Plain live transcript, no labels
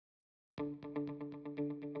All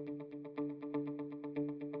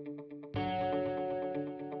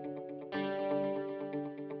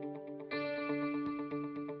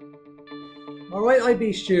right,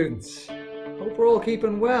 IB students, hope we're all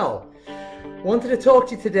keeping well. Wanted to talk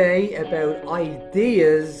to you today about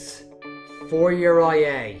ideas for your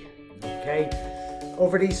IA. Okay,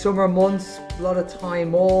 over these summer months, a lot of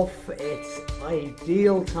time off. It's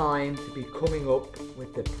ideal time to be coming up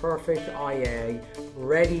with the perfect IA,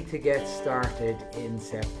 ready to get started in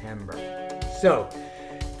September. So,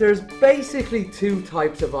 there's basically two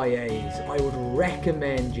types of IAs I would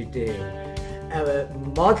recommend you do. A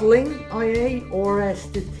modelling IA or a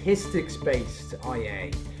statistics-based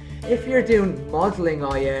IA. If you're doing modelling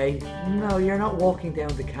IA, no, you're not walking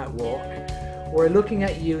down the catwalk. We're looking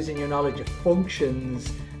at using your knowledge of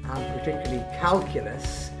functions and particularly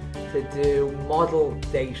calculus to do model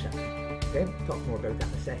data. Okay, we'll talk more about that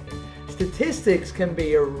in a second. Statistics can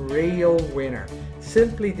be a real winner.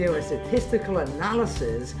 Simply doing a statistical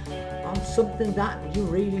analysis on something that you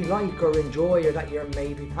really like or enjoy or that you're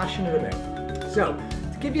maybe passionate about. So,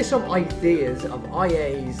 to give you some ideas of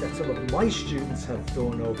IAs that some of my students have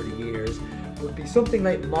done over the years, would be something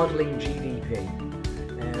like modelling GDP.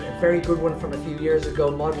 A very good one from a few years ago,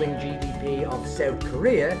 modelling GDP of South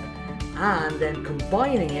Korea, and then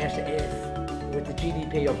combining it with the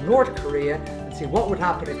GDP of North Korea and see what would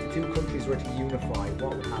happen if the two countries were to unify.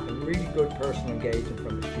 What would happen? Really good personal engagement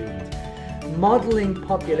from the students. Modelling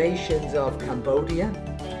populations of Cambodia,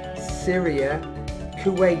 Syria,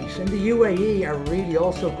 Kuwait and the UAE are really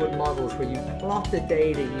also good models where you plot the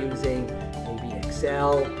data using maybe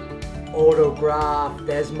Excel, Autograph,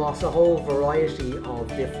 Desmos, a whole variety of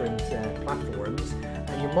different platforms,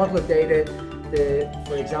 and you model the data.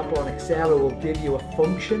 For example, on Excel, it will give you a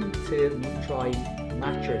function to try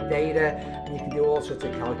match your data, and you can do all sorts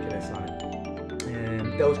of calculus on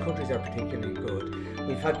it. Those countries are particularly good.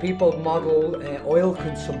 We've had people model oil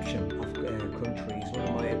consumption of countries.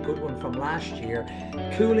 A good one from last year,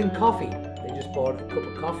 cooling coffee. They just bought a cup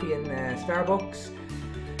of coffee in Starbucks,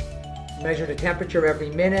 measured the temperature every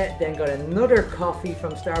minute, then got another coffee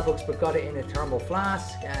from Starbucks but got it in a thermal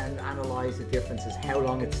flask and analysed the differences, how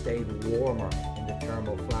long it stayed warmer in the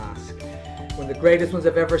thermal flask. One of the greatest ones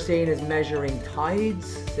I've ever seen is measuring tides.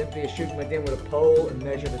 Simply a student went in with a pole and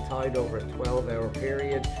measured the tide over a 12-hour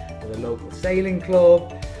period at a local sailing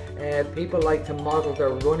club. People like to model their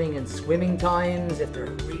running and swimming times. If they're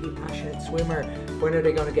a really passionate swimmer, when are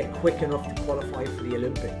they going to get quick enough to qualify for the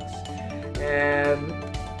Olympics?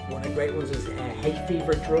 One of the great ones is hay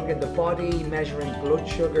fever drug in the body, measuring blood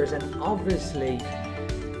sugars, and obviously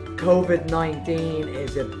COVID-19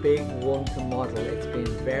 is a big one to model. It's been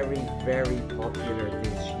very, very popular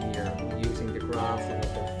this year, using the graphs and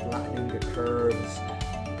flattening the curves,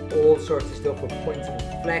 all sorts of stuff with points of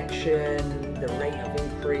inflection, the rate of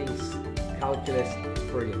increase, calculus.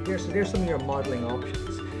 Brilliant. There's some of your modelling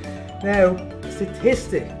options. Now,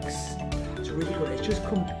 statistics, it's really good. It's just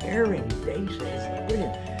comparing data. It's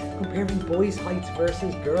brilliant. Comparing boys' heights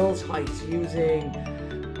versus girls' heights using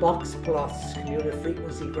box plots, computer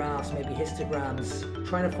frequency graphs, maybe histograms,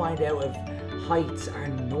 trying to find out if heights are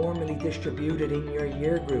normally distributed in your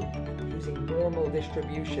year group, using normal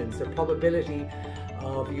distributions, the probability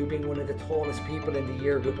of you being one of the tallest people in the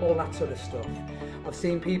year group, all that sort of stuff. I've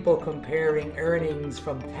seen people comparing earnings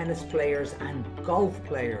from tennis players and golf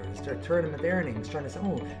players, their tournament earnings, trying to say,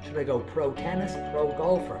 oh, should I go pro tennis, pro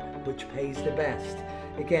golfer, which pays the best?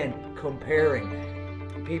 Again, comparing.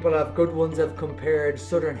 People have good ones have compared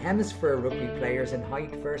Southern Hemisphere rugby players in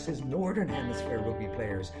height versus Northern Hemisphere rugby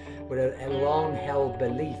players, with a long-held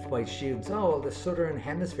belief by students, oh, the Southern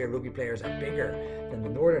Hemisphere rugby players are bigger than the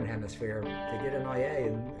Northern Hemisphere. They did an IA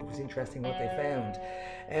and it was interesting what they found.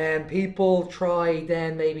 And people try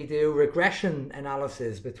then maybe do regression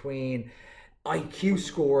analysis between IQ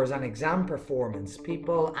scores and exam performance.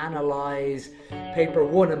 People analyse paper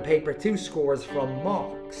 1 and paper 2 scores from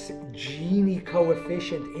mocks, Gini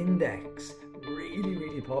coefficient index,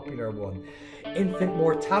 really popular one. Infant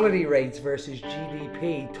mortality rates versus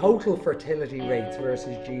GDP, total fertility rates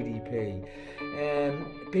versus GDP.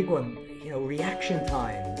 Big one, reaction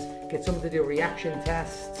times. Get someone to do a reaction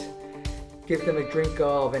test. Give them a drink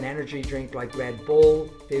of an energy drink like Red Bull,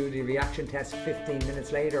 do the reaction test 15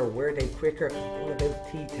 minutes later, were they quicker? What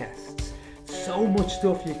about T-tests? So much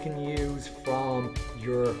stuff you can use from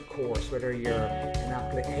your course, whether you're an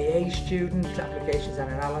AA student, applications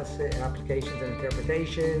and analysis, applications and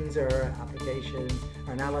interpretations, or applications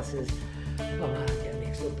or analysis. Oh, I get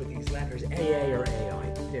mixed up with these letters, AA or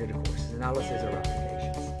AI, they're the courses, analysis or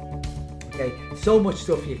applications. Okay, so much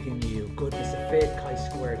stuff you can use, goodness of fit,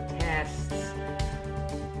 chi-squared tests,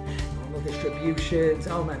 normal distributions.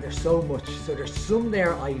 Oh man, there's so much. So there's some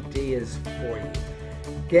there ideas for you.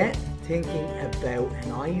 Get thinking about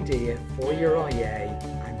an idea for your IA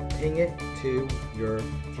and ping it to your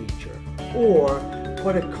teacher, or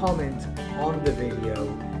put a comment on the video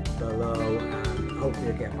below and hopefully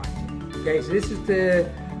you'll get back to me. Okay, so this is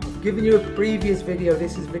I've given you a previous video.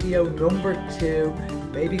 This is video number 2.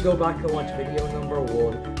 Maybe go back and watch video number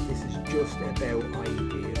 1. This is just about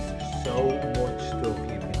ideas. There's so much stuff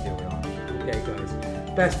you can do it on. Okay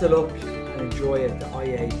guys, best of luck and enjoy it. The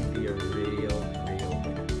IA can be your